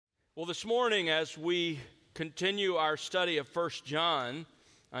Well, this morning, as we continue our study of 1 John,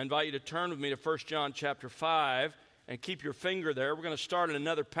 I invite you to turn with me to 1 John chapter 5 and keep your finger there. We're going to start in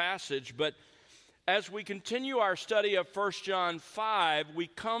another passage, but as we continue our study of 1 John 5, we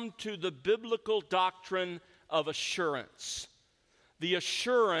come to the biblical doctrine of assurance, the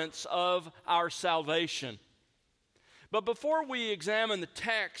assurance of our salvation. But before we examine the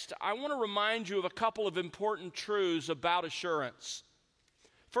text, I want to remind you of a couple of important truths about assurance.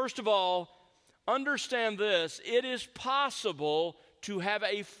 First of all, understand this: it is possible to have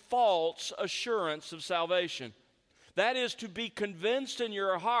a false assurance of salvation. That is, to be convinced in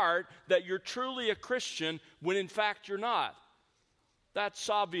your heart that you're truly a Christian when in fact you're not. That's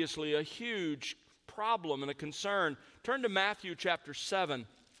obviously a huge problem and a concern. Turn to Matthew chapter 7.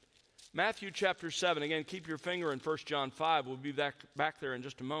 Matthew chapter 7. Again, keep your finger in 1 John 5. We'll be back there in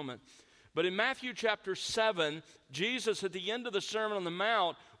just a moment. But in Matthew chapter 7, Jesus, at the end of the Sermon on the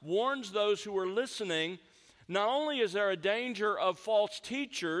Mount, warns those who are listening, not only is there a danger of false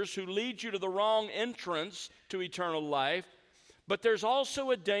teachers who lead you to the wrong entrance to eternal life, but there's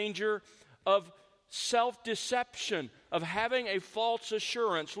also a danger of self-deception, of having a false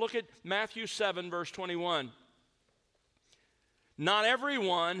assurance. Look at Matthew 7, verse 21. Not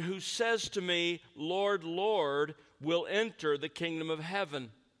everyone who says to me, Lord, Lord, will enter the kingdom of heaven.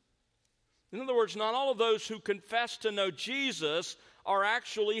 In other words, not all of those who confess to know Jesus are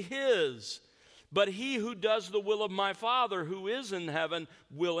actually His, but he who does the will of my Father who is in heaven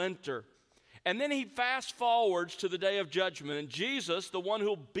will enter. And then he fast forwards to the day of judgment, and Jesus, the one who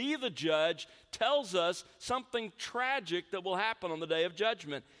will be the judge, tells us something tragic that will happen on the day of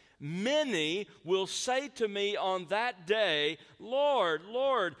judgment. Many will say to me on that day, Lord,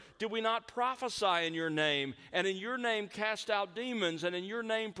 Lord, did we not prophesy in your name, and in your name cast out demons, and in your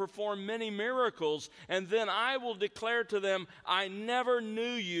name perform many miracles? And then I will declare to them, I never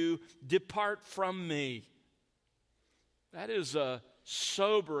knew you, depart from me. That is a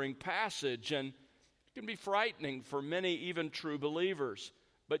sobering passage, and it can be frightening for many, even true believers.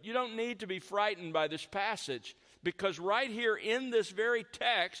 But you don't need to be frightened by this passage, because right here in this very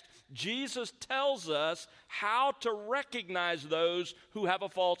text, Jesus tells us how to recognize those who have a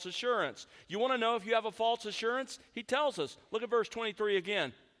false assurance. You want to know if you have a false assurance? He tells us. Look at verse 23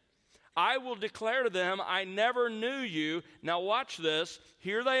 again. I will declare to them, I never knew you. Now watch this.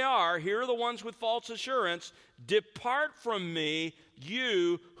 Here they are. Here are the ones with false assurance. Depart from me,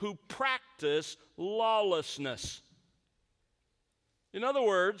 you who practice lawlessness. In other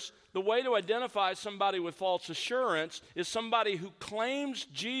words, the way to identify somebody with false assurance is somebody who claims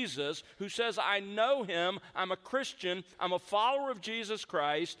Jesus, who says, I know him, I'm a Christian, I'm a follower of Jesus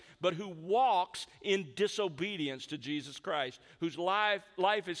Christ, but who walks in disobedience to Jesus Christ, whose life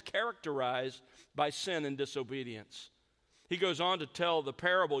is characterized by sin and disobedience. He goes on to tell the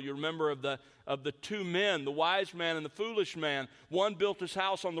parable, you remember, of the two men, the wise man and the foolish man. One built his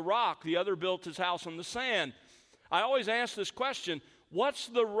house on the rock, the other built his house on the sand. I always ask this question, what's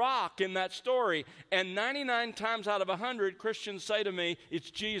the rock in that story? And 99 times out of 100, Christians say to me, it's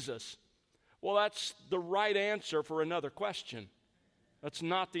Jesus. Well, that's the right answer for another question. That's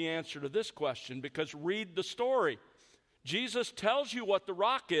not the answer to this question, because read the story. Jesus tells you what the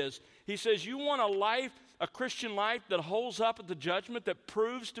rock is. He says, you want a Christian life that holds up at the judgment, that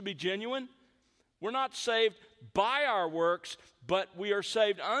proves to be genuine? We're not saved by our works, but we are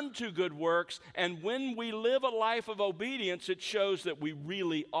saved unto good works. And when we live a life of obedience, it shows that we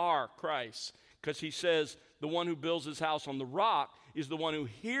really are Christ. Because he says, the one who builds his house on the rock is the one who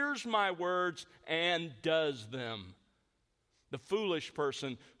hears my words and does them. The foolish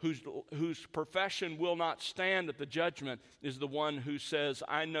person whose profession will not stand at the judgment is the one who says,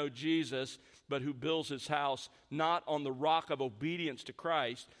 I know Jesus, but who builds his house not on the rock of obedience to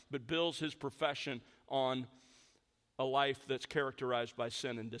Christ, but builds his profession on a life that's characterized by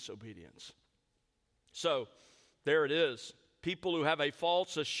sin and disobedience. So, there it is. People who have a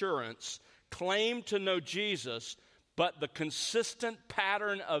false assurance claim to know Jesus, but the consistent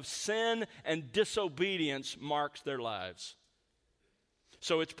pattern of sin and disobedience marks their lives.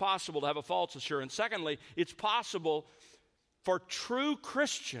 So it's possible to have a false assurance. Secondly, it's possible for true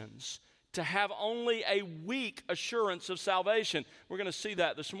Christians to have only a weak assurance of salvation. We're going to see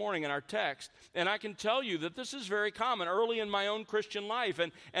that this morning in our text. And I can tell you that this is very common early in my own Christian life.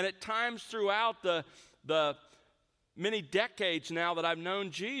 And at times throughout the many decades now that I've known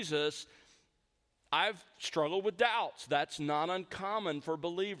Jesus, I've struggled with doubts. That's not uncommon for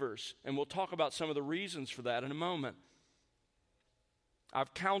believers. And we'll talk about some of the reasons for that in a moment.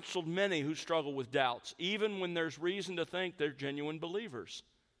 I've counseled many who struggle with doubts, even when there's reason to think they're genuine believers.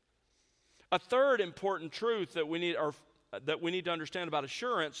 A third important truth that we need, or that we need to understand about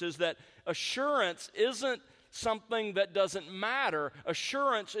assurance is that assurance isn't something that doesn't matter.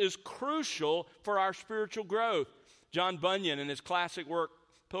 Assurance is crucial for our spiritual growth. John Bunyan, in his classic work,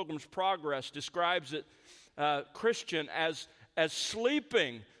 Pilgrim's Progress, describes it, Christian, as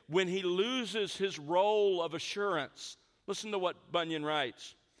sleeping when he loses his role of assurance. Listen to what Bunyan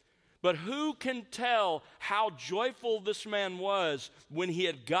writes. But who can tell how joyful this man was when he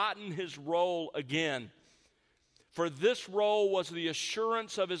had gotten his role again? For this role was the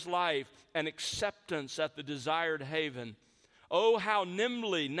assurance of his life and acceptance at the desired haven. Oh, how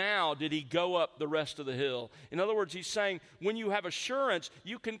nimbly now did he go up the rest of the hill. In other words, he's saying when you have assurance,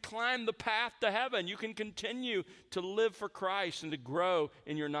 you can climb the path to heaven. You can continue to live for Christ and to grow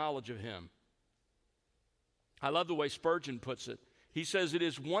in your knowledge of him. I love the way Spurgeon puts it. He says it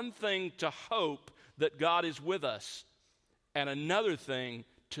is one thing to hope that God is with us and another thing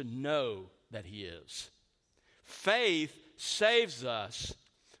to know that he is. Faith saves us,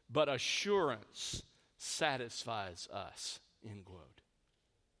 but assurance satisfies us. End quote.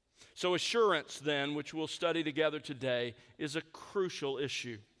 So assurance then, which we'll study together today, is a crucial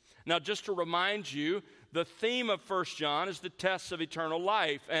issue. Now, just to remind you, the theme of 1 John is the tests of eternal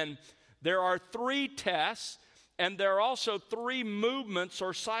life. And there are 3 tests, and there are also 3 movements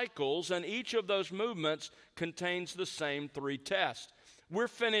or cycles, and each of those movements contains the same 3 tests. We're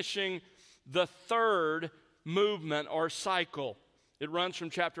finishing the 3rd movement or cycle. It runs from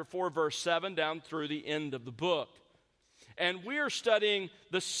chapter 4, verse 7 down through the end of the book. And we are studying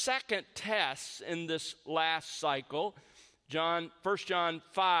the second test in this last cycle, 1 John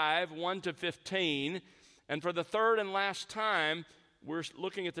 5, 1 to 15. And for the third and last time, we're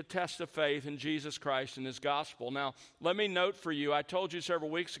looking at the test of faith in Jesus Christ and his gospel. Now, let me note for you, I told you several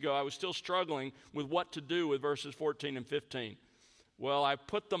weeks ago I was still struggling with what to do with verses 14 and 15. Well, I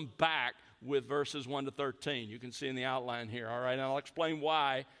put them back with verses 1 to 13. You can see in the outline here, all right? And I'll explain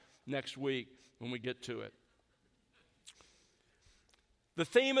why next week when we get to it. The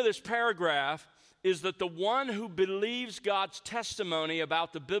theme of this paragraph is that the one who believes God's testimony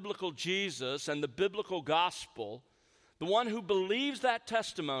about the biblical Jesus and the biblical gospel, the one who believes that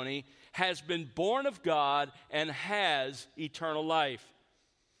testimony has been born of God and has eternal life.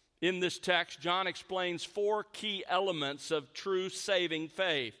 In this text, John explains 4 key elements of true saving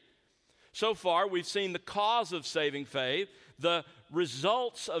faith. So far, we've seen the cause of saving faith, the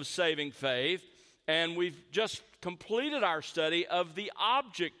results of saving faith, and we've just completed our study of the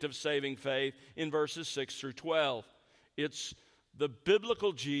object of saving faith in verses 6 through 12. It's the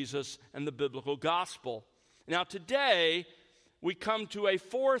biblical Jesus and the biblical gospel. Now today, we come to a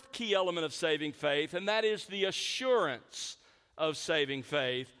 4th key element of saving faith, and that is the assurance of saving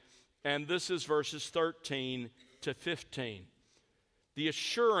faith. And this is verses 13 to 15. The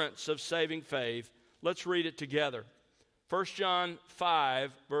assurance of saving faith. Let's read it together. 1 John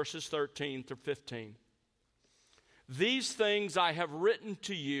 5, verses 13 through 15. These things I have written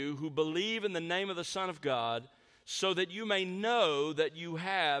to you who believe in the name of the Son of God, so that you may know that you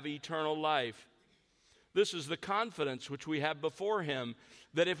have eternal life. This is the confidence which we have before him,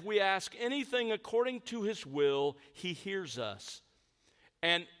 that if we ask anything according to his will, he hears us.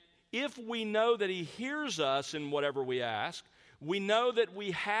 And if we know that he hears us in whatever we ask, we know that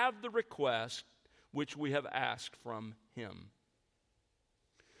we have the request which we have asked from him.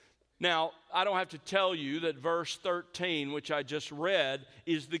 Now, I don't have to tell you that verse 13, which I just read,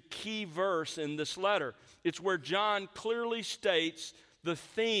 is the key verse in this letter. It's where John clearly states the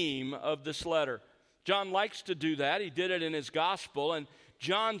theme of this letter. John likes to do that. He did it in his gospel, and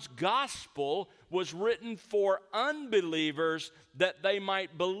John's gospel was written for unbelievers that they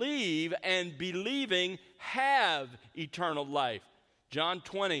might believe, and believing have eternal life. John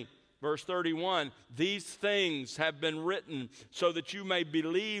 20, verse 31, these things have been written so that you may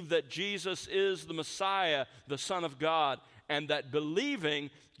believe that Jesus is the Messiah, the Son of God, and that believing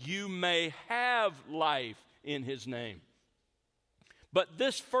you may have life in his name. But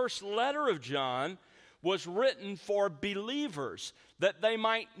this first letter of John was written for believers, that they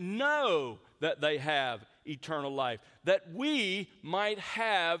might know that they have eternal life, that we might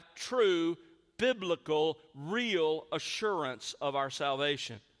have true, biblical, real assurance of our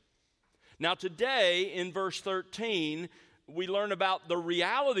salvation. Now today, in verse 13, we learn about the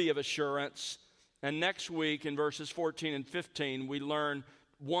reality of assurance, and next week, in verses 14 and 15, we learn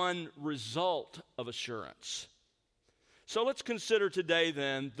one result of assurance. So let's consider today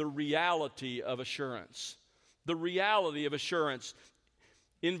then the reality of assurance. The reality of assurance.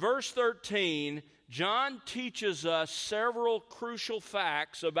 In verse 13, John teaches us several crucial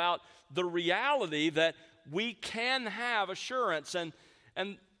facts about the reality that we can have assurance.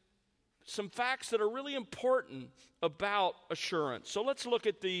 And some facts that are really important about assurance. So let's look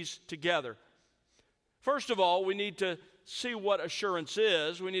at these together. First of all, we need to see what assurance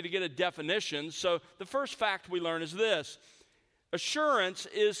is. We need to get a definition. So the first fact we learn is this: assurance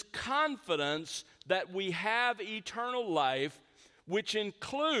is confidence that we have eternal life, which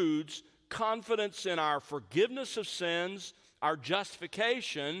includes confidence in our forgiveness of sins, our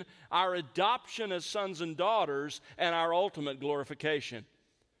justification, our adoption as sons and daughters, and our ultimate glorification.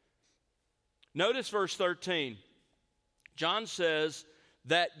 Notice verse 13. John says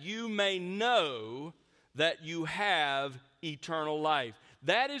that you may know that you have eternal life.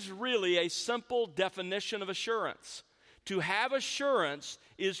 That is really a simple definition of assurance. To have assurance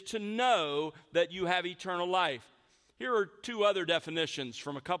is to know that you have eternal life. Here are two other definitions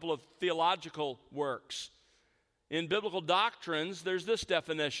from a couple of theological works. In biblical doctrines, there's this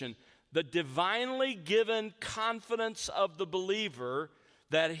definition: the divinely given confidence of the believer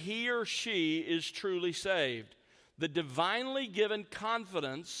that he or she is truly saved. The divinely given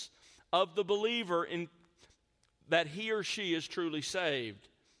confidence of the believer in that he or she is truly saved.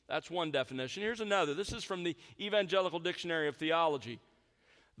 That's one definition. Here's another. This is from the Evangelical Dictionary of Theology.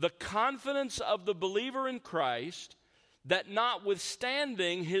 The confidence of the believer in Christ that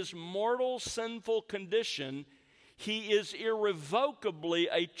notwithstanding his mortal sinful condition, he is irrevocably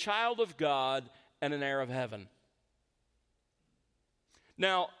a child of God and an heir of heaven.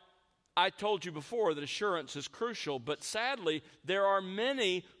 Now, I told you before that assurance is crucial, but sadly, there are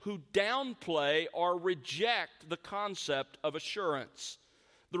many who downplay or reject the concept of assurance.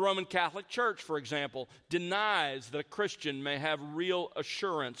 The Roman Catholic Church, for example, denies that a Christian may have real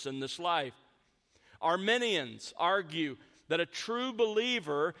assurance in this life. Arminians argue that a true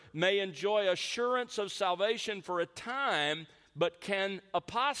believer may enjoy assurance of salvation for a time, but can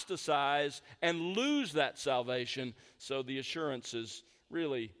apostatize and lose that salvation, so the assurance is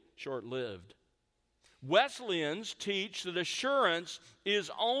really short-lived. Wesleyans teach that assurance is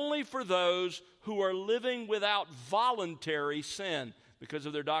only for those who are living without voluntary sin. Because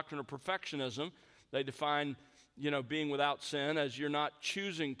of their doctrine of perfectionism, they define, being without sin as you're not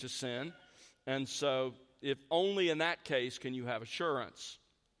choosing to sin. And so, if only in that case can you have assurance.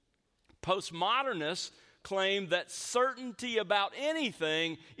 Postmodernists claim that certainty about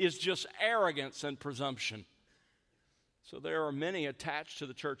anything is just arrogance and presumption. So there are many attached to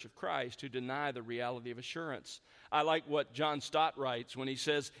the Church of Christ who deny the reality of assurance. I like what John Stott writes when he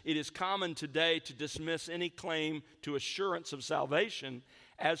says, "It is common today to dismiss any claim to assurance of salvation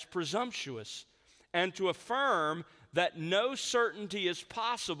as presumptuous, and to affirm that no certainty is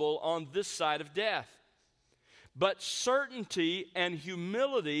possible on this side of death. But certainty and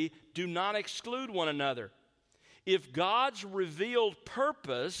humility do not exclude one another. If God's revealed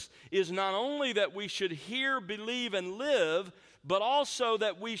purpose is not only that we should hear, believe, and live, but also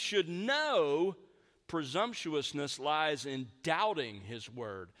that we should know, presumptuousness lies in doubting His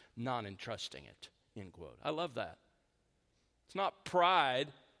word, not in trusting it." End quote. I love that. It's not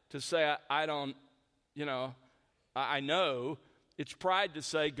pride to say, I don't, I know. It's pride to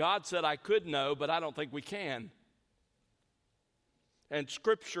say, God said I could know, but I don't think we can. And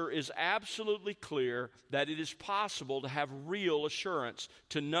Scripture is absolutely clear that it is possible to have real assurance,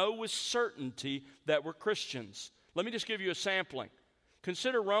 to know with certainty that we're Christians. Let me just give you a sampling.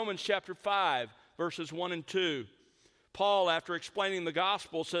 Consider Romans chapter 5, verses 1 and 2. Paul, after explaining the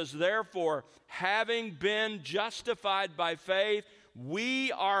gospel, says, "Therefore, having been justified by faith,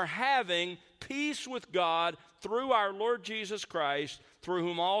 we are having peace with God through our Lord Jesus Christ, through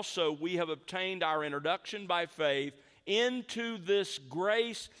whom also we have obtained our introduction by faith into this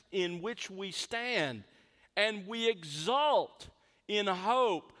grace in which we stand, and we exult in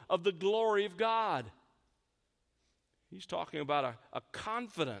hope of the glory of God." He's talking about a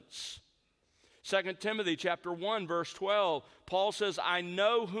confidence. 2 Timothy chapter 1, verse 12, Paul says, "I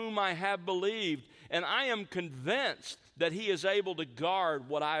know whom I have believed, and I am convinced that he is able to guard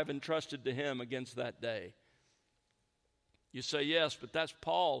what I have entrusted to him against that day." You say, yes, but that's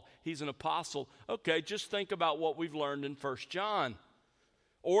Paul. He's an apostle. Okay, just think about what we've learned in 1 John.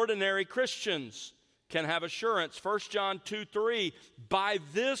 Ordinary Christians can have assurance. 1 John 2:3, "By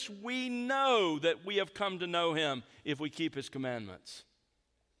this we know that we have come to know him, if we keep his commandments."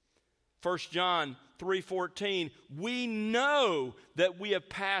 1 John 3:14, "We know that we have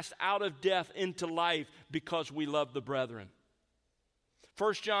passed out of death into life because we love the brethren."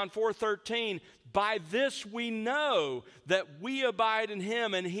 1 John 4:13, "By this we know that we abide in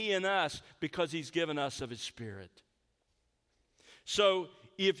him and he in us, because he's given us of his Spirit." So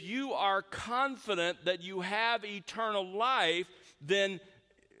if you are confident that you have eternal life, then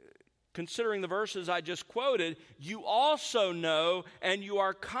considering the verses I just quoted, you also know and you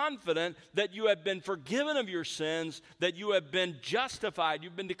are confident that you have been forgiven of your sins, that you have been justified,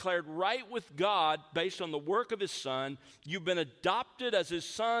 you've been declared right with God based on the work of His Son, you've been adopted as His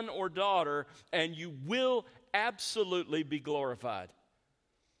son or daughter, and you will absolutely be glorified.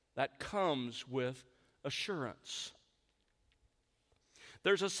 That comes with assurance.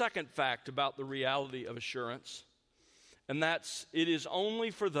 There's a second fact about the reality of assurance, and that's it is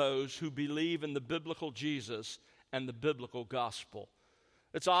only for those who believe in the biblical Jesus and the biblical gospel.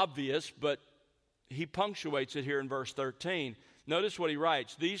 It's obvious, but he punctuates it here in verse 13. Notice what he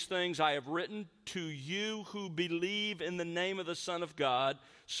writes. These things I have written to you who believe in the name of the Son of God,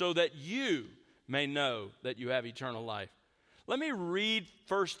 so that you may know that you have eternal life. Let me read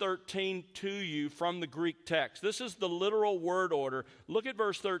verse 13 to you from the Greek text. This is the literal word order. Look at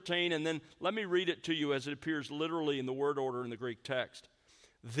verse 13, and then let me read it to you as it appears literally in the word order in the Greek text.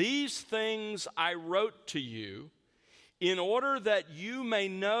 These things I wrote to you in order that you may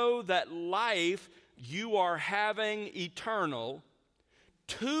know that life you are having eternal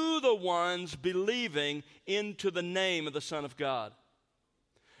to the ones believing into the name of the Son of God.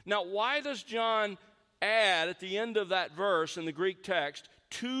 Now, why does John add at the end of that verse in the Greek text,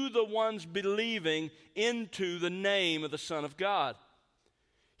 to the ones believing into the name of the Son of God?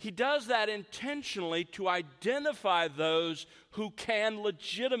 He does that intentionally to identify those who can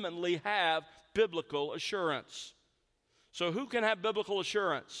legitimately have biblical assurance. So who can have biblical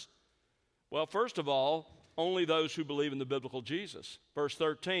assurance? Well, first of all, only those who believe in the biblical Jesus. Verse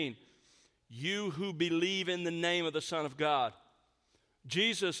 13, you who believe in the name of the Son of God.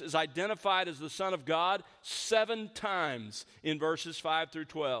 Jesus is identified as the Son of God 7 times in verses 5 through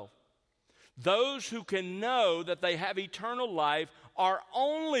 12. Those who can know that they have eternal life are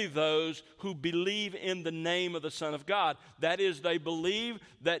only those who believe in the name of the Son of God. That is, they believe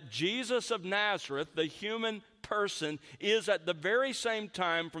that Jesus of Nazareth, the human person, is at the very same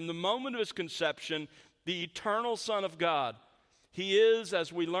time, from the moment of his conception, the eternal Son of God. He is,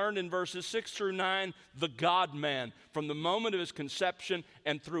 as we learned in verses 6 through 9, the God-man from the moment of his conception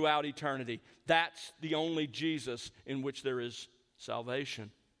and throughout eternity. That's the only Jesus in which there is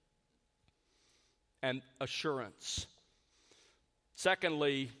salvation and assurance.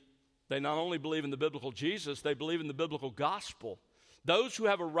 Secondly, they not only believe in the biblical Jesus, they believe in the biblical gospel. Those who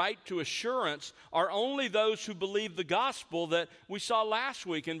have a right to assurance are only those who believe the gospel that we saw last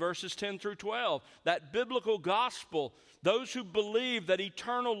week in verses 10 through 12. That biblical gospel, those who believe that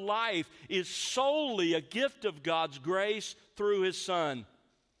eternal life is solely a gift of God's grace through His Son.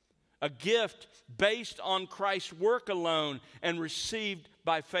 A gift based on Christ's work alone and received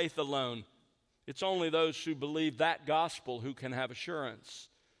by faith alone. It's only those who believe that gospel who can have assurance.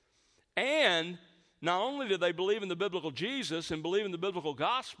 And not only do they believe in the biblical Jesus and believe in the biblical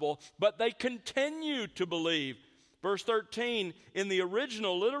gospel, but they continue to believe. Verse 13 in the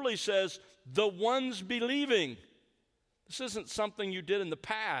original literally says, the ones believing. This isn't something you did in the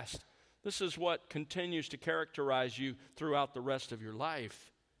past. This is what continues to characterize you throughout the rest of your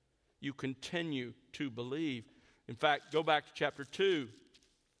life. You continue to believe. In fact, go back to chapter 2,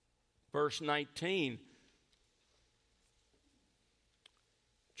 verse 19.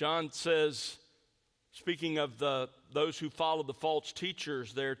 John says, speaking of those who followed the false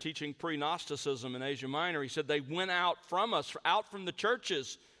teachers there teaching pre-Gnosticism in Asia Minor, he said they went out from us, out from the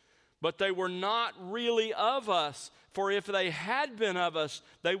churches, but they were not really of us. For if they had been of us,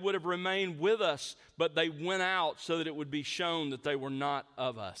 they would have remained with us, but they went out so that it would be shown that they were not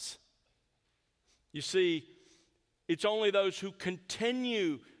of us. You see, it's only those who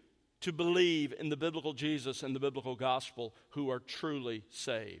continue to believe in the biblical Jesus and the biblical gospel who are truly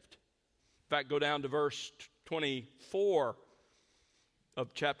saved. In fact, go down to verse 24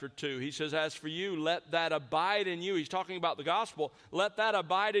 of chapter 2. He says, as for you, let that abide in you. He's talking about the gospel. Let that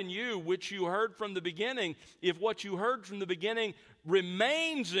abide in you, which you heard from the beginning. If what you heard from the beginning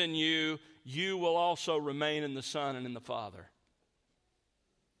remains in you, you will also remain in the Son and in the Father.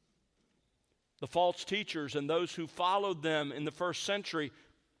 The false teachers and those who followed them in the first century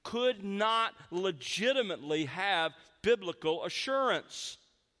could not legitimately have biblical assurance.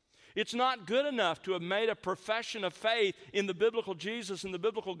 It's not good enough to have made a profession of faith in the biblical Jesus and the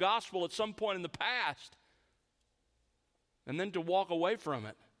biblical gospel at some point in the past and then to walk away from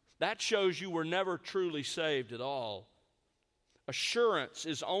it. That shows you were never truly saved at all. Assurance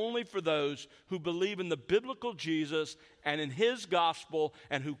is only for those who believe in the biblical Jesus and in His gospel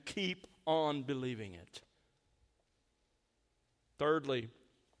and who keep on believing it. Thirdly,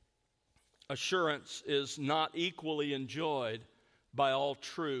 assurance is not equally enjoyed by all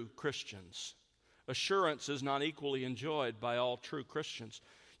true Christians. Assurance is not equally enjoyed by all true Christians.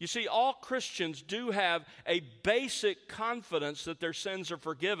 You see, all Christians do have a basic confidence that their sins are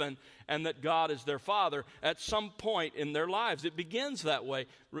forgiven and that God is their Father at some point in their lives. It begins that way.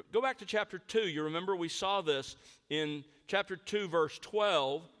 Go back to chapter 2. You remember we saw this in chapter 2, verse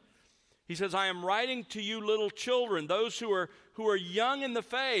 12. He says, I am writing to you little children, those who are young in the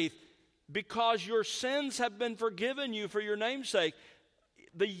faith, because your sins have been forgiven you for your name's sake.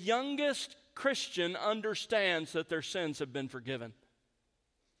 The youngest Christian understands that their sins have been forgiven.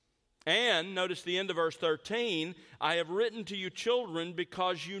 And notice the end of verse 13, I have written to you children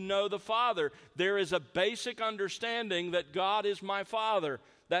because you know the Father. There is a basic understanding that God is my Father.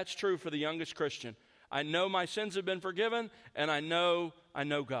 That's true for the youngest Christian. I know my sins have been forgiven, and I know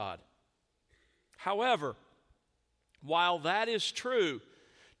God. However, while that is true,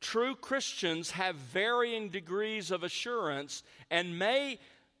 true Christians have varying degrees of assurance and may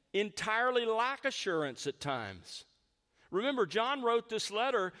entirely lack assurance at times. Remember, John wrote this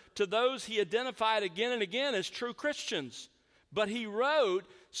letter to those he identified again and again as true Christians. But he wrote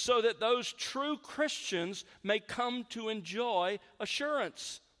so that those true Christians may come to enjoy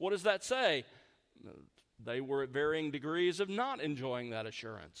assurance. What does that say? They were at varying degrees of not enjoying that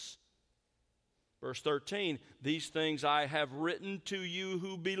assurance. Verse 13, these things I have written to you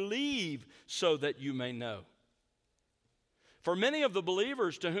who believe so that you may know. For many of the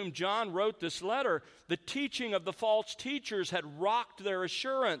believers to whom John wrote this letter, the teaching of the false teachers had rocked their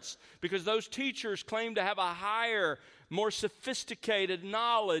assurance because those teachers claimed to have a higher, more sophisticated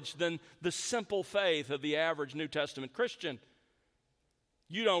knowledge than the simple faith of the average New Testament Christian.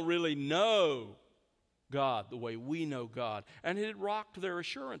 You don't really know God the way we know God. And it had rocked their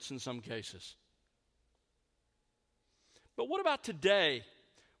assurance in some cases. But what about today?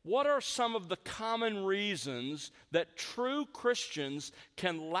 What are some of the common reasons that true Christians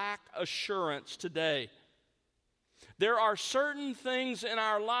can lack assurance today? There are certain things in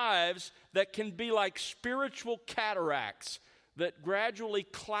our lives that can be like spiritual cataracts that gradually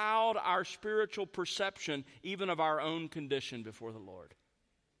cloud our spiritual perception even of our own condition before the Lord.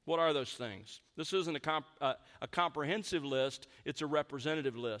 What are those things? This isn't a comprehensive list, it's a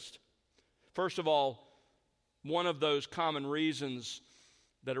representative list. First of all, one of those common reasons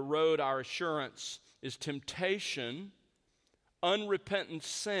that erode our assurance is temptation, unrepentant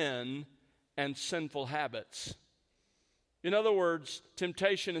sin, and sinful habits. In other words,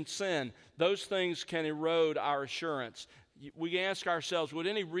 temptation and sin, those things can erode our assurance. We ask ourselves, would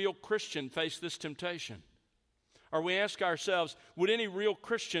any real Christian face this temptation? Or we ask ourselves, would any real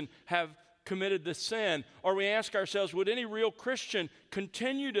Christian have committed this sin? Or we ask ourselves, would any real Christian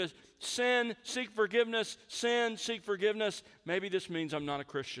continue to sin, seek forgiveness, sin, seek forgiveness? Maybe this means I'm not a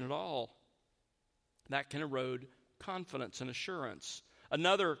Christian at all. That can erode confidence and assurance.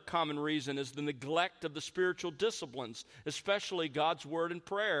 Another common reason is the neglect of the spiritual disciplines, especially God's Word and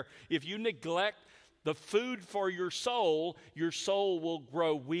prayer. If you neglect the food for your soul will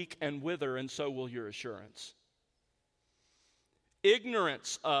grow weak and wither, and so will your assurance.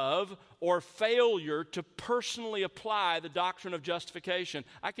 Ignorance of or failure to personally apply the doctrine of justification.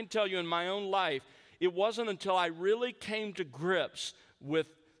 I can tell you in my own life, it wasn't until I really came to grips with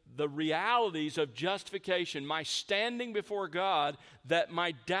the realities of justification, my standing before God, that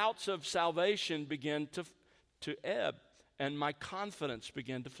my doubts of salvation began to ebb and my confidence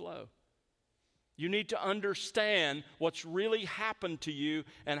began to flow. You need to understand what's really happened to you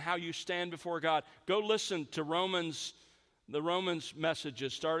and how you stand before God. Go listen to the Romans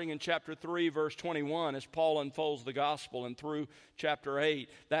messages starting in chapter 3, verse 21, as Paul unfolds the gospel, and through chapter 8.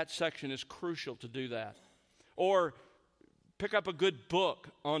 That section is crucial to do that. Or pick up a good book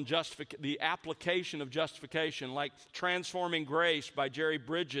on the application of justification, like Transforming Grace by Jerry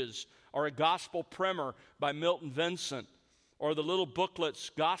Bridges, or a gospel primer by Milton Vincent, or the little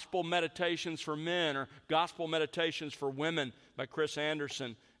booklets, Gospel Meditations for Men or Gospel Meditations for Women by Chris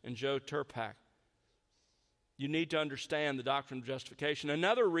Anderson and Joe Turpak. You need to understand the doctrine of justification.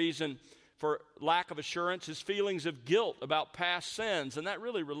 Another reason for lack of assurance is feelings of guilt about past sins, and that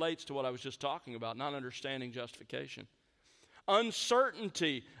really relates to what I was just talking about, not understanding justification.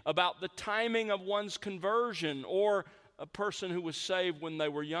 Uncertainty about the timing of one's conversion, or a person who was saved when they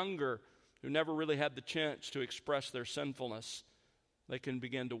were younger, who never really had the chance to express their sinfulness. They can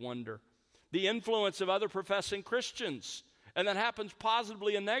begin to wonder. The influence of other professing Christians. And that happens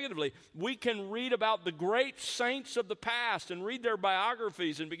positively and negatively. We can read about the great saints of the past and read their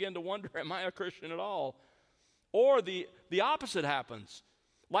biographies and begin to wonder, am I a Christian at all? Or the opposite happens.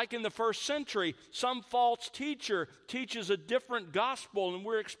 Like in the first century, some false teacher teaches a different gospel and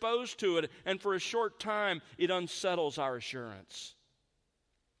we're exposed to it, and for a short time it unsettles our assurance.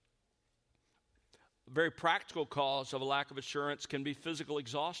 A very practical cause of a lack of assurance can be physical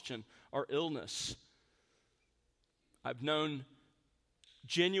exhaustion or illness. I've known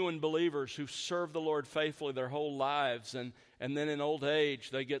genuine believers who serve the Lord faithfully their whole lives, and then in old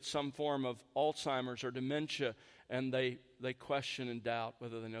age they get some form of Alzheimer's or dementia, and they question and doubt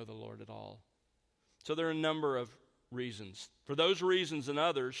whether they know the Lord at all. So there are a number of reasons. For those reasons and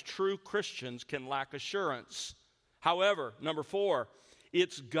others, true Christians can lack assurance. However, number 4,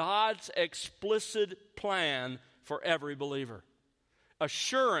 it's God's explicit plan for every believer.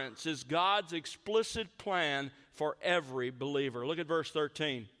 Assurance is God's explicit plan for every believer. Look at verse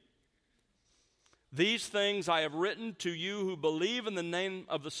 13. These things I have written to you who believe in the name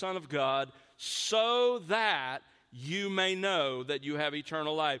of the Son of God, so that you may know that you have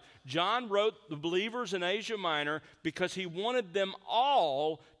eternal life. John wrote the believers in Asia Minor because he wanted them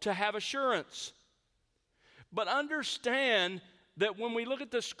all to have assurance. But understand that when we look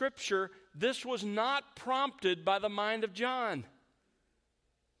at the Scripture, this was not prompted by the mind of John.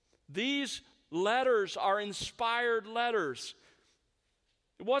 These letters are inspired letters.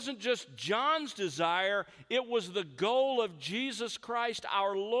 It wasn't just John's desire, it was the goal of Jesus Christ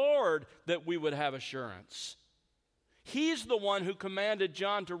our Lord that we would have assurance. He's the one who commanded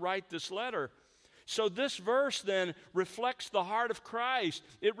John to write this letter. So this verse then reflects the heart of Christ.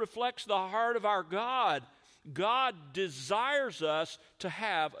 It reflects the heart of our God. God desires us to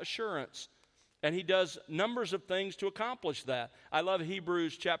have assurance. And he does numbers of things to accomplish that. I love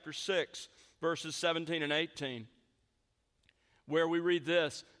Hebrews chapter 6, verses 17 and 18, where we read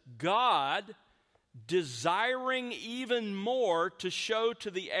this: God, desiring even more to show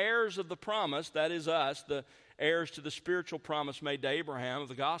to the heirs of the promise, that is us, the heirs to the spiritual promise made to Abraham of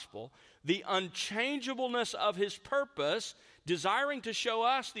the gospel, the unchangeableness of his purpose, desiring to show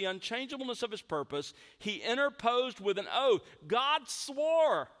us the unchangeableness of his purpose, he interposed with an oath. God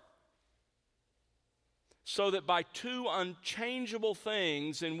swore, so that by two unchangeable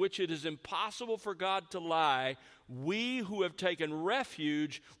things in which it is impossible for God to lie, we who have taken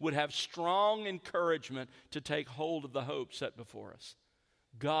refuge would have strong encouragement to take hold of the hope set before us.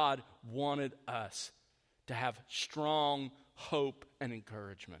 God wanted us to have strong hope and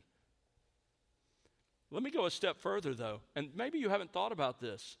encouragement. Let me go a step further, though, and maybe you haven't thought about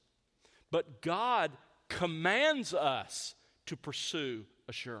this, but God commands us to pursue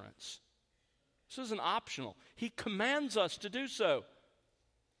assurance. This isn't optional. He commands us to do so.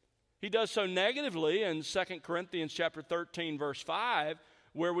 He does so negatively in 2 Corinthians chapter 13, verse 5,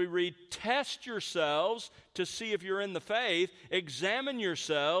 where we read, test yourselves to see if you're in the faith, examine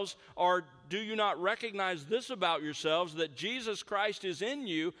yourselves, or do you not recognize this about yourselves, that Jesus Christ is in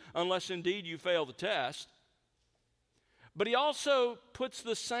you, unless indeed you fail the test. But he also puts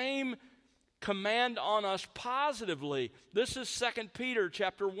the same command on us positively. This is 2 Peter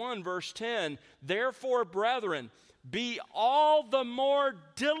chapter 1, verse 10. Therefore, brethren, be all the more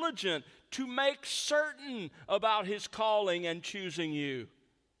diligent to make certain about his calling and choosing you.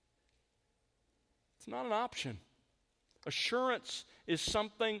 It's not an option. Assurance is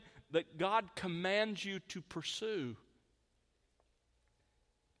something that God commands you to pursue.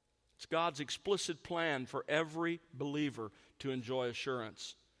 It's God's explicit plan for every believer to enjoy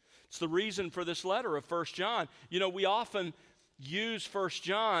assurance. It's the reason for this letter of 1 John. You know, we often use 1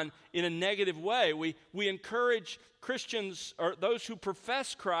 John in a negative way. We encourage Christians, or those who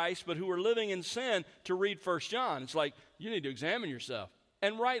profess Christ but who are living in sin, to read 1 John. It's like, you need to examine yourself,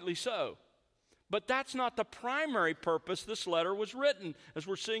 and rightly so. But that's not the primary purpose this letter was written, as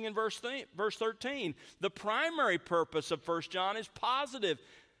we're seeing in verse 13. The primary purpose of 1 John is positive.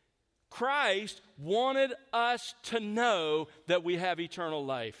 Christ wanted us to know that we have eternal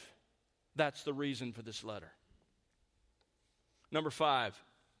life. That's the reason for this letter. Number 5,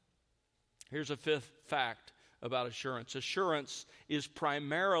 here's a fifth fact about assurance. Assurance is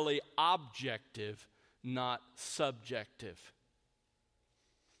primarily objective, not subjective.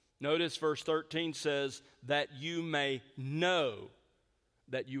 Notice verse 13 says that you may know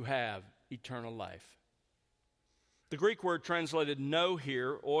that you have eternal life. The Greek word translated know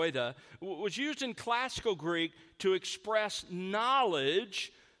here, oida, was used in classical Greek to express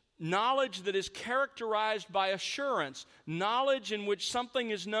knowledge that is characterized by assurance, knowledge in which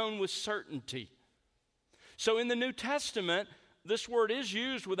something is known with certainty. So in the New Testament, this word is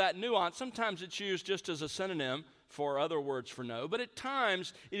used with that nuance. Sometimes it's used just as a synonym for other words for know, but at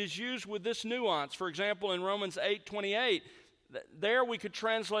times it is used with this nuance. For example, in Romans 8:28, there we could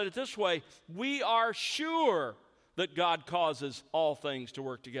translate it this way: we are sure that God causes all things to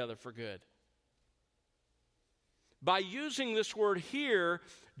work together for good. By using this word here,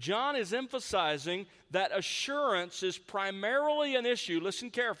 John is emphasizing that assurance is primarily an issue, listen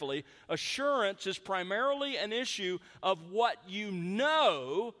carefully, assurance is primarily an issue of what you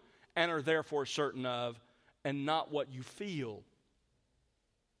know and are therefore certain of, and not what you feel.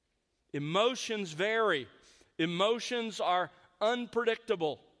 Emotions vary. Emotions are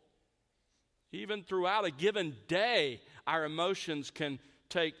unpredictable. Even throughout a given day, our emotions can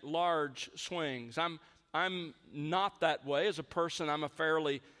take large swings. I'm not that way. As a person, I'm a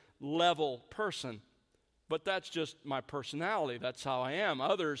fairly level person. But that's just my personality. That's how I am.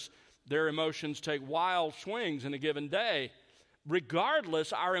 Others, their emotions take wild swings in a given day.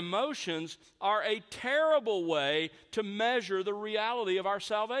 Regardless, our emotions are a terrible way to measure the reality of our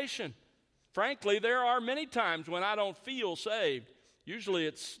salvation. Frankly, there are many times when I don't feel saved. Usually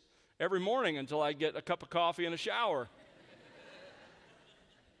it's every morning until I get a cup of coffee and a shower.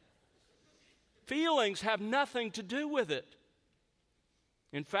 Feelings have nothing to do with it.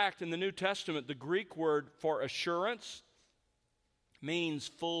 In fact, in the New Testament, the Greek word for assurance means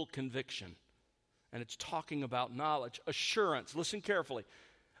full conviction. And it's talking about knowledge. Assurance, listen carefully.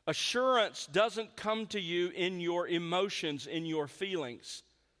 Assurance doesn't come to you in your emotions, in your feelings.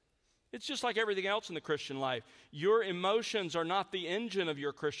 It's just like everything else in the Christian life. Your emotions are not the engine of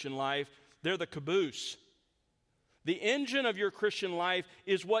your Christian life, they're the caboose. The engine of your Christian life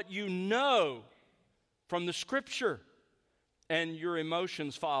is what you know from the Scripture, and your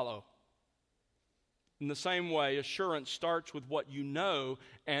emotions follow. In the same way, assurance starts with what you know,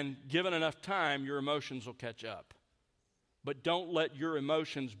 and given enough time, your emotions will catch up. But don't let your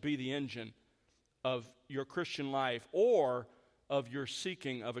emotions be the engine of your Christian life or of your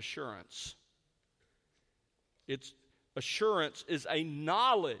seeking of assurance. Assurance is a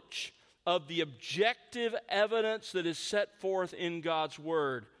knowledge of the objective evidence that is set forth in God's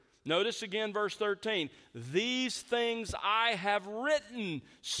Word. Notice again verse 13. These things I have written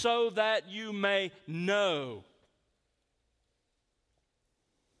so that you may know.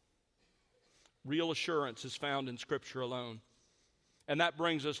 Real assurance is found in Scripture alone. And that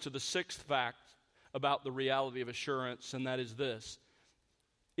brings us to the sixth fact about the reality of assurance, and that is this.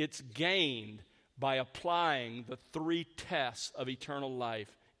 It's gained by applying the three tests of eternal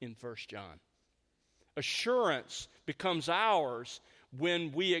life in 1 John. Assurance becomes ours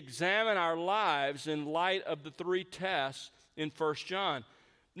when we examine our lives in light of the three tests in 1 John.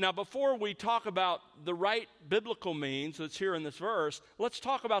 Now, before we talk about the right biblical means that's here in this verse, let's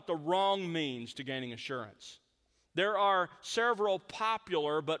talk about the wrong means to gaining assurance. There are several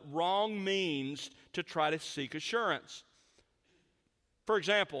popular but wrong means to try to seek assurance. For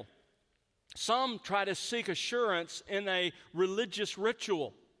example, some try to seek assurance in a religious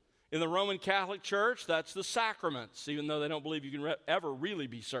ritual. In the Roman Catholic Church, that's the sacraments, even though they don't believe you can ever really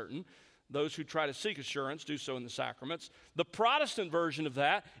be certain. Those who try to seek assurance do so in the sacraments. The Protestant version of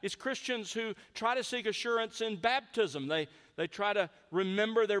that is Christians who try to seek assurance in baptism. They try to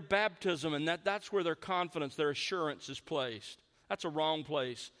remember their baptism, and that's where their confidence, their assurance is placed. That's a wrong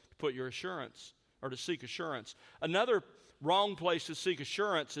place to put your assurance or to seek assurance. Another wrong place to seek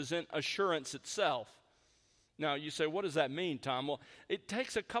assurance is in assurance itself. Now, you say, what does that mean, Tom? Well, it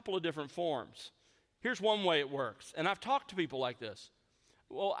takes a couple of different forms. Here's one way it works, and I've talked to people like this.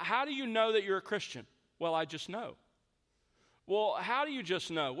 Well, how do you know that you're a Christian? Well, I just know. Well, how do you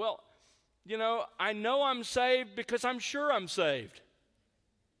just know? Well, I know I'm saved because I'm sure I'm saved.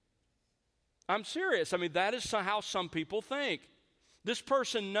 I'm serious. I mean, that is how some people think. This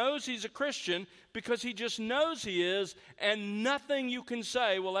person knows he's a Christian because he just knows he is, and nothing you can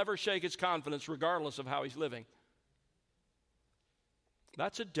say will ever shake his confidence regardless of how he's living.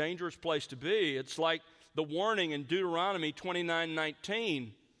 That's a dangerous place to be. It's like the warning in Deuteronomy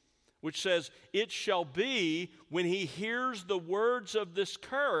 29:19, which says, "It shall be when he hears the words of this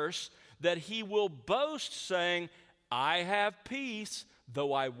curse that he will boast, saying, I have peace,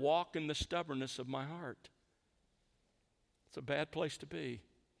 though I walk in the stubbornness of my heart." It's a bad place to be.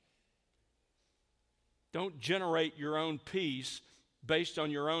 Don't generate your own peace based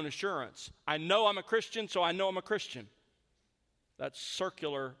on your own assurance. I know I'm a Christian, so I know I'm a Christian. That's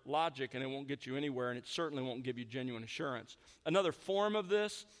circular logic, and it won't get you anywhere, and it certainly won't give you genuine assurance. Another form of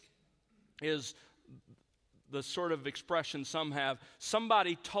this is the sort of expression some have.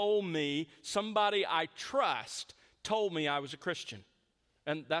 Somebody told me, somebody I trust told me I was a Christian.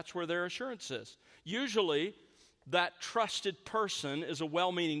 And that's where their assurance is. Usually, that trusted person is a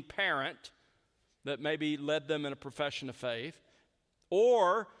well-meaning parent that maybe led them in a profession of faith,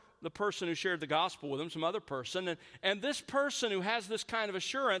 or the person who shared the gospel with him, some other person. And this person who has this kind of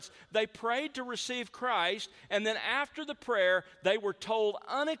assurance, they prayed to receive Christ, and then after the prayer, they were told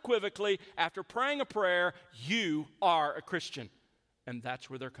unequivocally, after praying a prayer, you are a Christian. And that's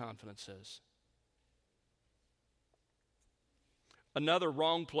where their confidence is. Another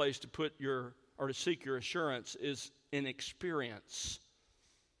wrong place to put or to seek your assurance is in experience.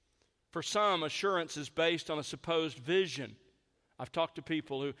 For some, assurance is based on a supposed vision. I've talked to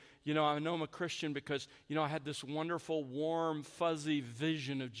people who, I know I'm a Christian because, I had this wonderful, warm, fuzzy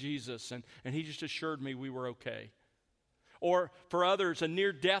vision of Jesus, and he just assured me we were okay. Or for others, a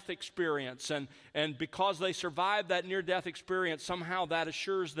near-death experience, and because they survived that near-death experience, somehow that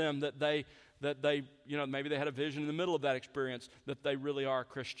assures them that they maybe they had a vision in the middle of that experience that they really are a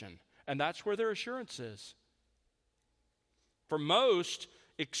Christian. And that's where their assurance is. For most,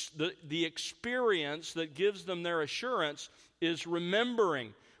 the experience that gives them their assurance is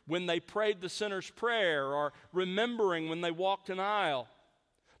remembering when they prayed the sinner's prayer or remembering when they walked an aisle.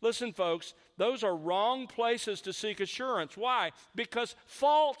 Listen, folks, those are wrong places to seek assurance. Why? Because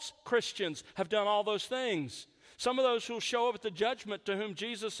false Christians have done all those things. Some of those who will show up at the judgment to whom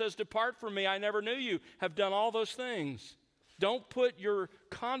Jesus says, "Depart from me, I never knew you," have done all those things. Don't put your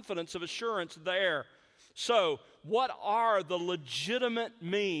confidence of assurance there. So, what are the legitimate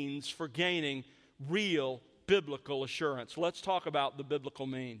means for gaining real biblical assurance? Let's talk about the biblical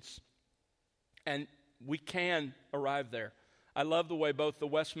means. And we can arrive there. I love the way both the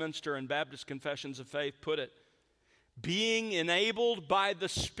Westminster and Baptist Confessions of Faith put it. Being enabled by the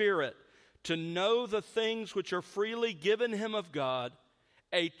Spirit to know the things which are freely given him of God,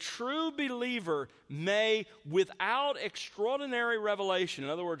 a true believer may, without extraordinary revelation, in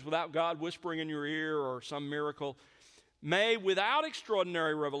other words, without God whispering in your ear or some miracle, may, without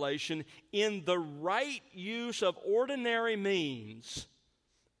extraordinary revelation, in the right use of ordinary means,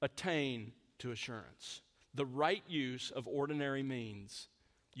 attain to assurance. The right use of ordinary means,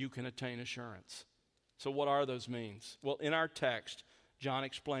 you can attain assurance. So what are those means? Well, in our text, John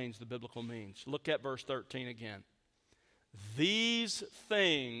explains the biblical means. Look at verse 13 again. These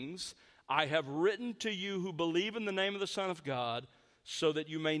things I have written to you who believe in the name of the Son of God, so that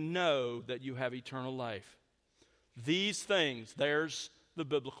you may know that you have eternal life. These things, there's the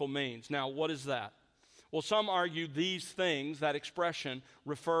biblical means. Now, what is that? Well, some argue these things, that expression,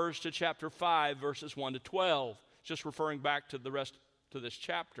 refers to chapter 5, verses 1 to 12, just referring back to the rest to this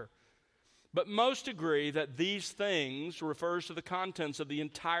chapter. But most agree that these things refers to the contents of the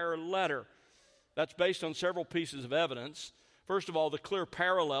entire letter. That's based on several pieces of evidence. First of all, the clear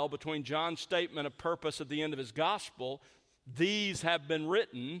parallel between John's statement of purpose at the end of his gospel, these have been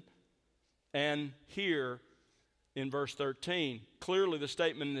written, and here in verse 13. Clearly the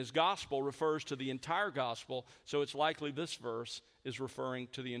statement in his gospel refers to the entire gospel, so it's likely this verse is referring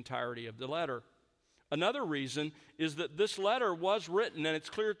to the entirety of the letter. Another reason is that this letter was written, and it's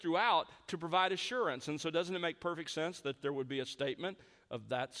clear throughout, to provide assurance. And so doesn't it make perfect sense that there would be a statement of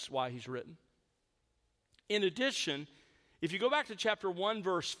that's why he's written? In addition, if you go back to chapter 1,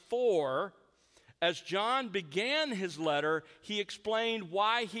 verse 4, as John began his letter, he explained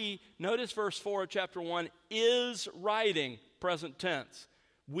why he, notice verse 4 of chapter 1, is writing, present tense.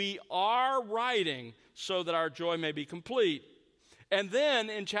 We are writing so that our joy may be complete. And then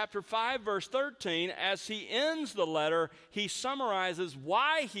in chapter 5, verse 13, as he ends the letter, he summarizes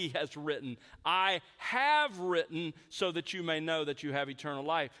why he has written. I have written so that you may know that you have eternal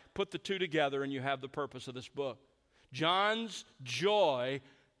life. Put the two together and you have the purpose of this book. John's joy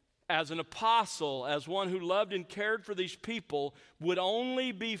as an apostle, as one who loved and cared for these people, would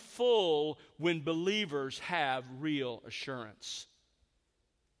only be full when believers have real assurance.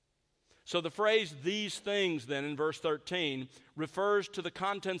 So the phrase, these things, then, in verse 13, refers to the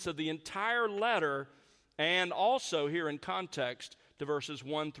contents of the entire letter, and also here in context to verses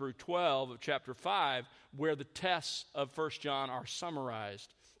 1 through 12 of chapter 5, where the tests of 1 John are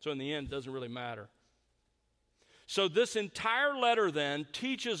summarized. So in the end, it doesn't really matter. So this entire letter, then,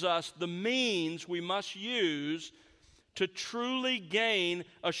 teaches us the means we must use to truly gain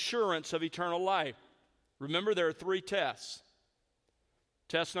assurance of eternal life. Remember, there are three tests.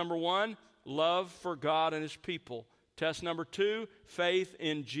 Test number 1, love for God and his people. Test number 2, faith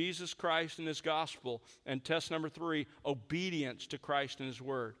in Jesus Christ and his gospel. And test number 3, obedience to Christ and his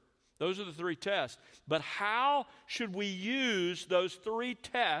word. Those are the three tests. But how should we use those three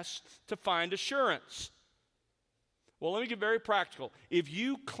tests to find assurance? Well, let me get very practical. If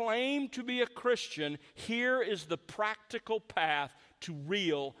you claim to be a Christian, here is the practical path to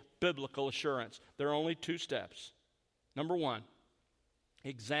real biblical assurance. There are only 2 steps. Number 1,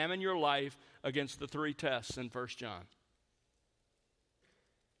 examine your life against the 3 tests in 1 John.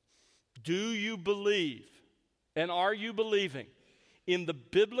 Do you believe, and are you believing in the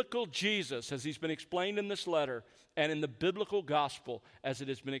biblical Jesus as he's been explained in this letter, and in the biblical gospel as it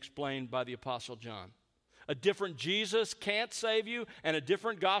has been explained by the Apostle John? A different Jesus can't save you, and a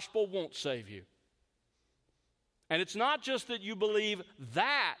different gospel won't save you. And it's not just that you believe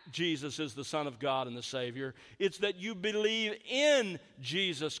that Jesus is the Son of God and the Savior. It's that you believe in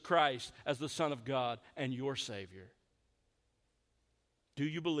Jesus Christ as the Son of God and your Savior. Do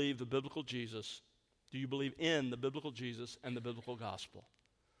you believe the biblical Jesus? Do you believe in the biblical Jesus and the biblical gospel?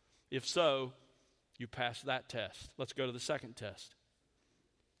 If so, you pass that test. Let's go to the second test.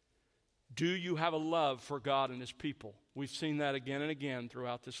 Do you have a love for God and His people? We've seen that again and again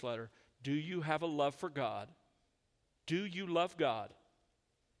throughout this letter. Do you have a love for God? Do you love God?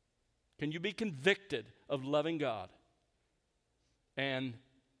 Can you be convicted of loving God? And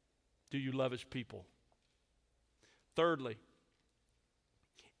do you love His people? Thirdly,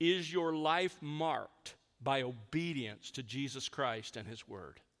 is your life marked by obedience to Jesus Christ and His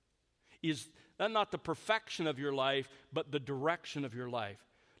Word? Is that not the perfection of your life, but the direction of your life?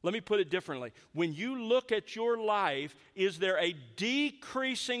 Let me put it differently. When you look at your life, is there a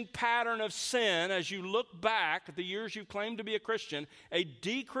decreasing pattern of sin as you look back at the years you claim to be a Christian, a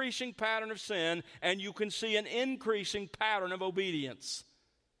decreasing pattern of sin, and you can see an increasing pattern of obedience?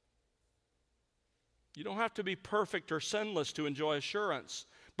 You don't have to be perfect or sinless to enjoy assurance,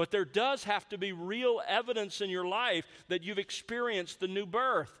 but there does have to be real evidence in your life that you've experienced the new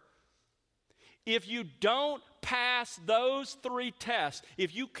birth. If you don't pass those three tests,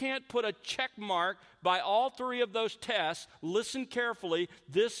 if you can't put a check mark by all three of those tests, listen carefully.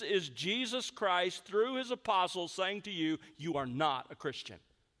 This is Jesus Christ through His apostles saying to you, you are not a Christian.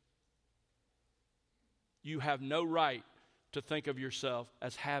 You have no right to think of yourself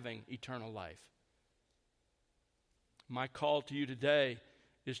as having eternal life. My call to you today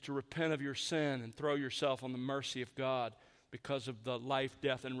is to repent of your sin and throw yourself on the mercy of God because of the life,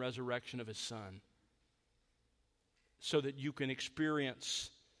 death, and resurrection of His Son, so that you can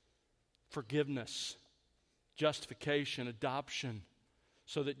experience forgiveness, justification, adoption,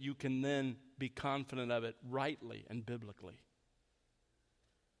 so that you can then be confident of it rightly and biblically.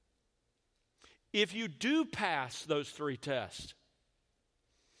 If you do pass those three tests,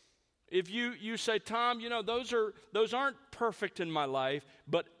 if you say, Tom, those aren't perfect in my life,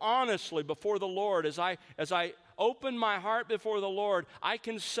 but honestly before the Lord, as I open my heart before the Lord, I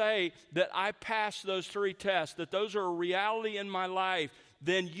can say that I passed those three tests, that those are a reality in my life,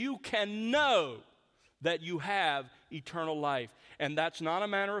 then you can know that you have eternal life. And that's not a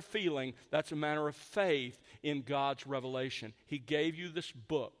matter of feeling, that's a matter of faith in God's revelation. He gave you this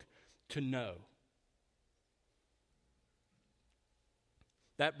book to know.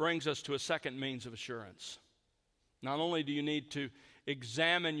 That brings us to a second means of assurance. Not only do you need to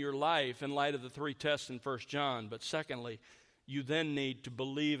examine your life in light of the three tests in 1 John, but secondly, you then need to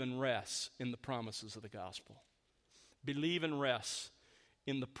believe and rest in the promises of the gospel. Believe and rest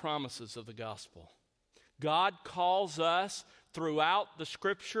in the promises of the gospel. God calls us throughout the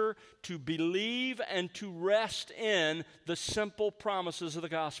Scripture to believe and to rest in the simple promises of the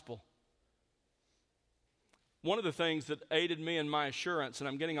gospel. One of the things that aided me in my assurance, and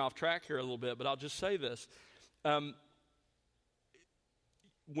I'm getting off track here a little bit, but I'll just say this.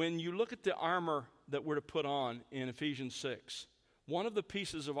 When you look at the armor that we're to put on in Ephesians 6, one of the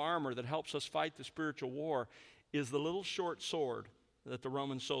pieces of armor that helps us fight the spiritual war is the little short sword that the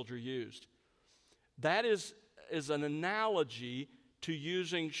Roman soldier used. That is an analogy to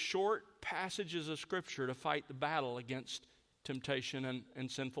using short passages of Scripture to fight the battle against temptation and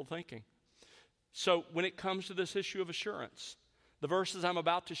sinful thinking. So when it comes to this issue of assurance, the verses I'm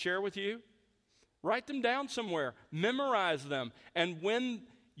about to share with you, write them down somewhere, memorize them, and when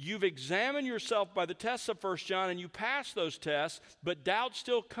you've examined yourself by the tests of 1 John and you pass those tests, but doubts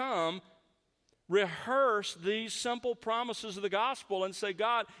still come, rehearse these simple promises of the gospel and say,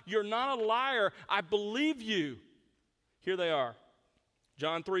 God, you're not a liar. I believe you. Here they are.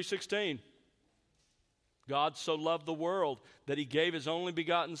 John 3:16. God so loved the world that He gave His only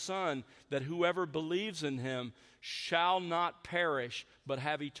begotten Son, that whoever believes in Him shall not perish, but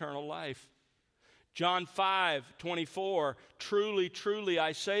have eternal life. John 5:24, truly, truly,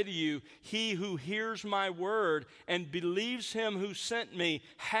 I say to you, he who hears my word and believes Him who sent me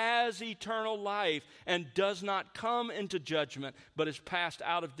has eternal life and does not come into judgment, but is passed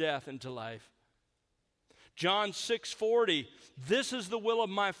out of death into life. John 6:40, this is the will of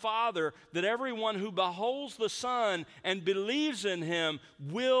my Father, that everyone who beholds the Son and believes in Him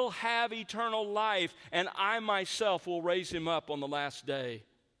will have eternal life, and I myself will raise him up on the last day.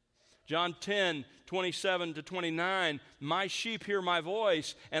 John 10:27-29, my sheep hear my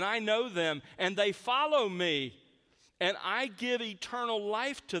voice, and I know them, and they follow me. And I give eternal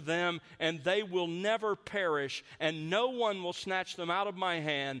life to them, and they will never perish, and no one will snatch them out of my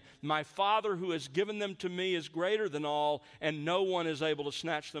hand. My Father who has given them to me is greater than all, and no one is able to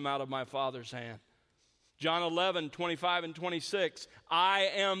snatch them out of my Father's hand. John 11:25-26, I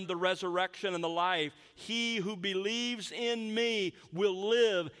am the resurrection and the life. He who believes in me will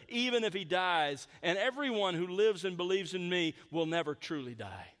live even if he dies, and everyone who lives and believes in me will never truly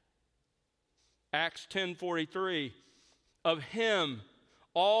die. Acts 10:43, of him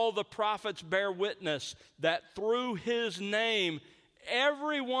all the prophets bear witness that through his name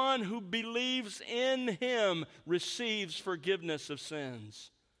everyone who believes in him receives forgiveness of sins.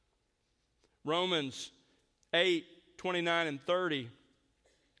 Romans 8:29-30,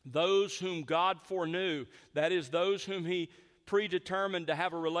 those whom God foreknew, that is, those whom he predetermined to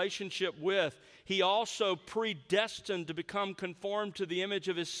have a relationship with, he also predestined to become conformed to the image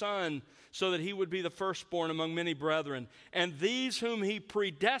of his Son, so that he would be the firstborn among many brethren. And these whom he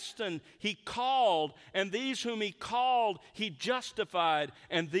predestined, he called. And these whom he called, he justified.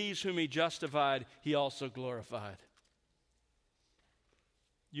 And these whom he justified, he also glorified.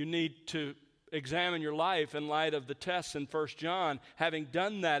 You need to examine your life in light of the tests in 1 John. Having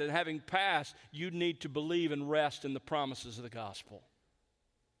done that and having passed, you need to believe and rest in the promises of the gospel.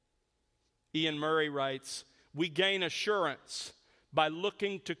 Ian Murray writes, we gain assurance by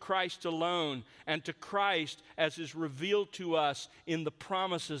looking to Christ alone and to Christ as is revealed to us in the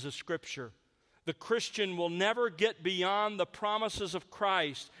promises of Scripture. The Christian will never get beyond the promises of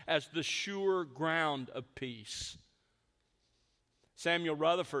Christ as the sure ground of peace. Samuel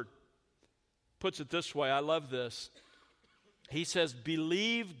Rutherford puts it this way, I love this. He says,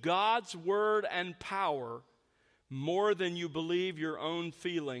 believe God's word and power more than you believe your own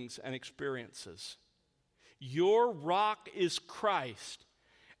feelings and experiences. Your rock is Christ,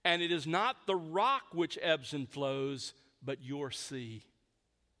 and it is not the rock which ebbs and flows, but your sea.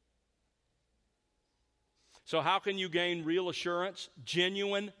 So how can you gain real assurance,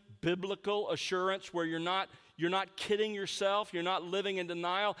 genuine biblical assurance where you're not kidding yourself, you're not living in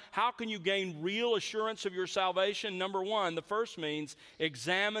denial? How can you gain real assurance of your salvation? Number one, the first means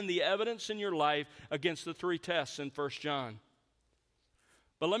examine the evidence in your life against the three tests in 1 John.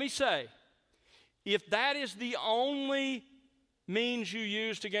 But let me say, if that is the only means you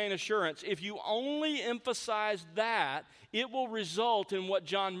use to gain assurance, if you only emphasize that, it will result in what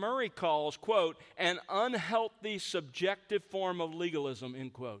John Murray calls, quote, an unhealthy subjective form of legalism,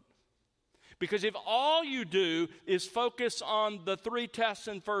 end quote. Because if all you do is focus on the three tests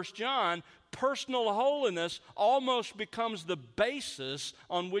in 1 John, personal holiness almost becomes the basis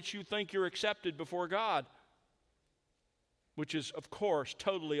on which you think you're accepted before God, which is, of course,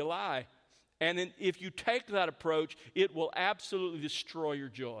 totally a lie. And if you take that approach, it will absolutely destroy your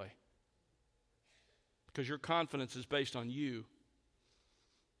joy. Because your confidence is based on you.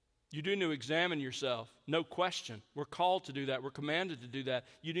 You do need to examine yourself, no question. We're called to do that. We're commanded to do that.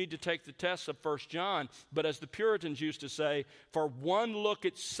 You need to take the tests of 1 John. But as the Puritans used to say, for one look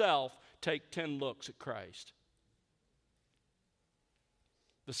itself, take 10 looks at Christ.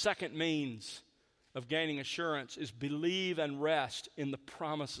 The second means of gaining assurance is believe and rest in the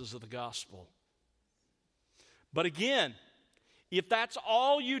promises of the gospel. But again, if that's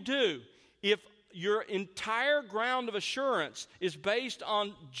all you do, if your entire ground of assurance is based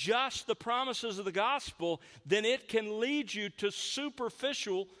on just the promises of the gospel, then it can lead you to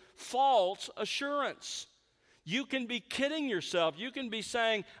superficial, false assurance. You can be kidding yourself. You can be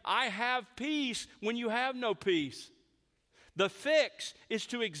saying, I have peace, when you have no peace. The fix is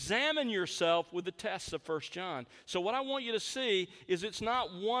to examine yourself with the tests of 1 John. So what I want you to see is it's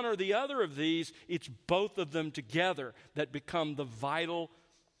not one or the other of these, it's both of them together that become the vital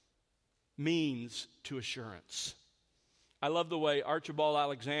means to assurance. I love the way Archibald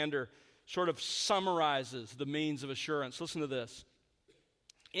Alexander sort of summarizes the means of assurance. Listen to this.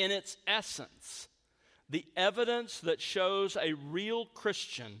 In its essence, the evidence that shows a real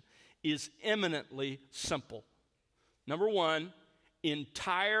Christian is eminently simple. Number one,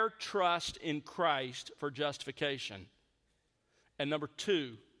 entire trust in Christ for justification. And number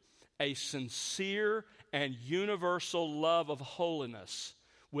two, a sincere and universal love of holiness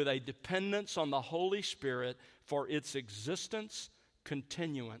with a dependence on the Holy Spirit for its existence,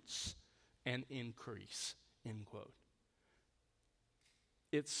 continuance, and increase, end quote.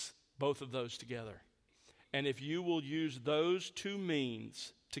 It's both of those together. And if you will use those two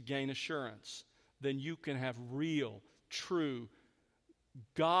means to gain assurance, then you can have real, true,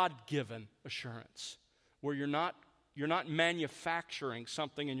 God-given assurance where you're not You're not manufacturing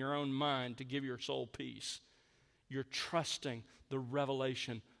something in your own mind to give your soul peace. You're trusting the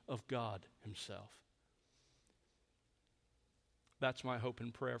revelation of God Himself. That's my hope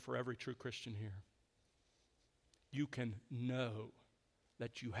and prayer for every true Christian here. You can know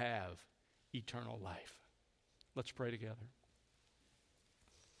that you have eternal life. Let's pray together.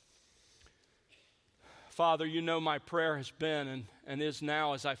 Father, you know my prayer has been and is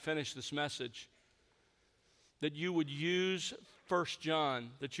now as I finish this message, that you would use 1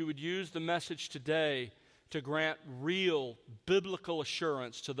 John, that you would use the message today to grant real biblical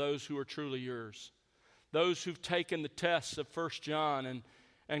assurance to those who are truly yours. Those who've taken the tests of 1 John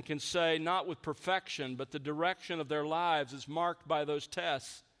and can say, not with perfection, but the direction of their lives is marked by those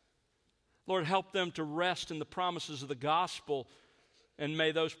tests. Lord, help them to rest in the promises of the gospel, and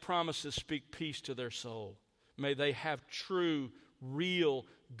may those promises speak peace to their soul. May they have true, real,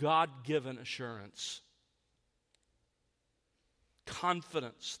 God-given assurance.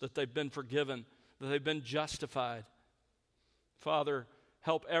 Confidence that they've been forgiven, that they've been justified. Father,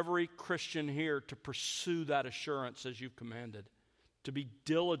 help every Christian here to pursue that assurance as you've commanded, to be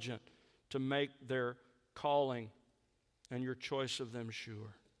diligent to make their calling and your choice of them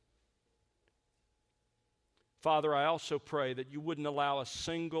sure. Father, I also pray that you wouldn't allow a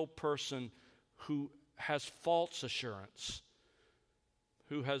single person who has false assurance,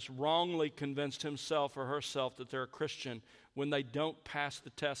 who has wrongly convinced himself or herself that they're a Christian, when they don't pass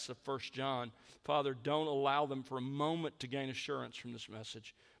the tests of 1 John, Father, don't allow them for a moment to gain assurance from this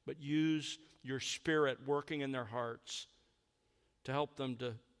message, but use your Spirit working in their hearts to help them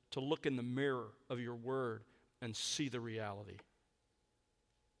to look in the mirror of your word and see the reality.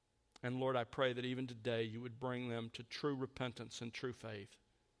 And Lord, I pray that even today you would bring them to true repentance and true faith.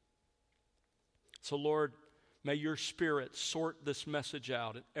 So Lord, may your Spirit sort this message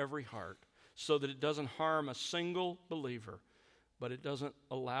out in every heart so that it doesn't harm a single believer, but it doesn't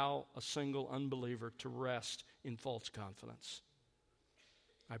allow a single unbeliever to rest in false confidence.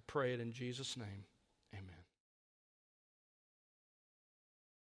 I pray it in Jesus' name. Amen.